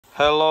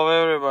Hello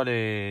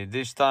everybody,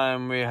 this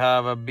time we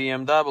have a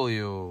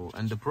BMW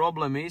and the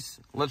problem is,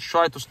 let's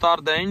try to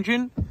start the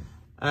engine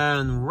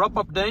and wrap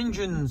up the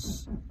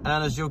engines,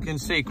 and as you can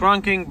see,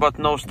 cranking but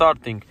no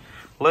starting.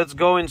 Let's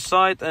go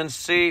inside and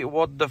see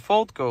what the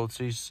fault codes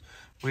is.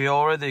 We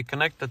already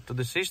connected to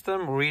the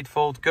system, read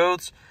fault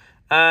codes,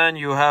 and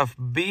you have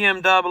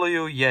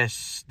BMW,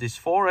 yes, this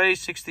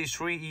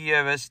 4A63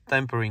 EFS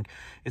tempering.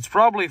 It's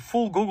probably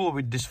full Google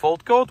with this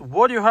fault code.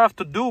 What you have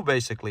to do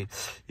basically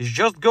is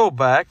just go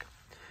back,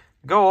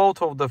 go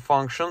out of the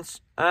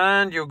functions,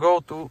 and you go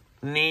to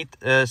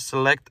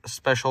select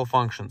special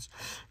functions.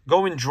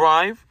 Go in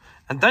drive,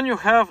 and then you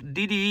have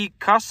DDE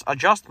CAS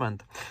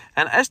adjustment,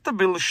 and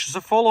establish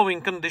the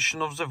following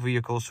condition of the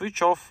vehicle: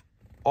 switch off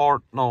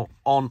or no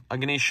on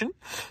ignition,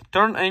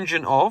 turn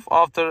engine off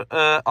after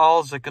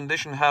all the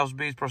condition has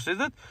been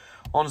proceeded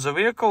on the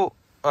vehicle,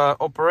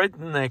 operate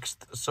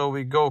next. So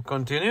we go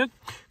continue.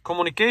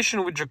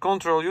 Communication with the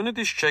control unit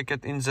is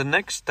checked in the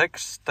next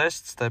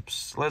test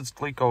steps. Let's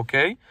click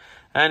OK,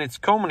 and it's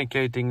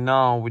communicating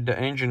now with the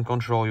engine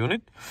control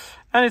unit,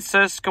 and it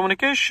says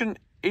communication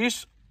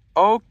is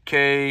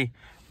okay.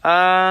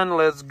 And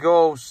let's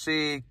go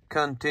see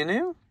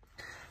continue.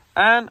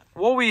 And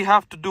what we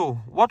have to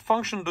do, what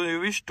function do you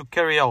wish to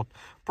carry out?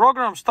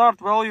 Program start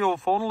value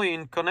of only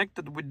in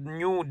connected with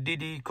new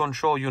DDE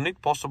control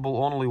unit,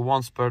 possible only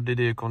once per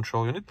DDE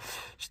control unit.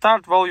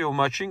 Start value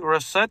matching,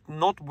 reset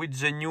not with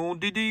the new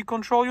DDE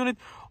control unit,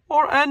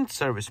 or end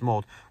service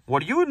mode.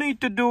 What you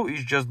need to do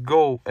is just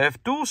go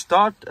F2,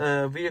 start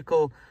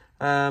vehicle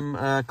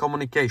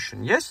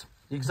communication. Yes,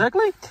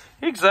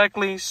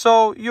 exactly.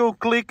 So you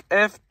click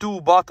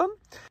F2 button.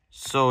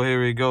 So here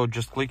we go,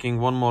 just clicking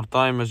one more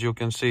time. As you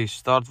can see,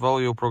 start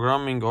value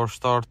programming or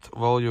start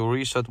value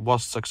reset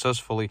was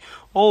successfully.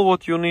 All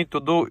what you need to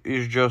do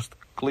is just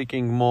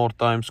clicking more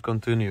times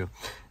continue.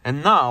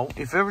 And now,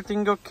 if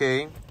everything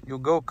okay, you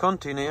go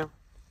continue.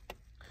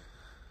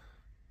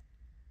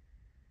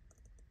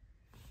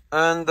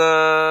 And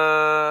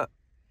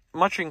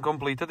matching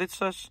completed, it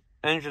says.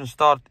 Engine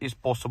start is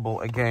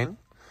possible again.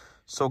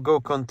 So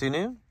go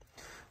continue.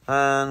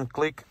 And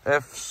click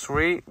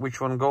F3, which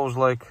one goes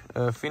like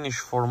finish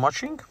for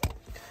matching.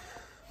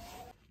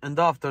 And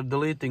after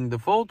deleting the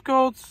fault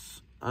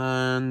codes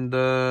and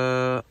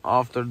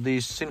after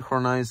this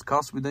synchronized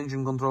CAS with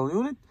engine control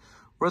unit,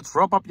 let's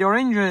wrap up your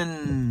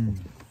engine.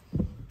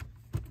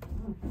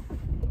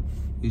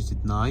 Is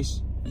it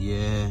nice?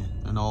 Yeah,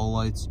 and all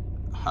lights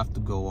have to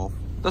go off.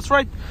 That's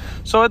right.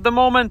 So at the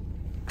moment,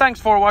 thanks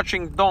for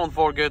watching. Don't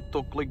forget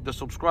to click the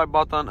subscribe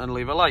button and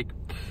leave a like.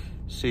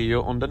 See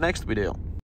you on the next video.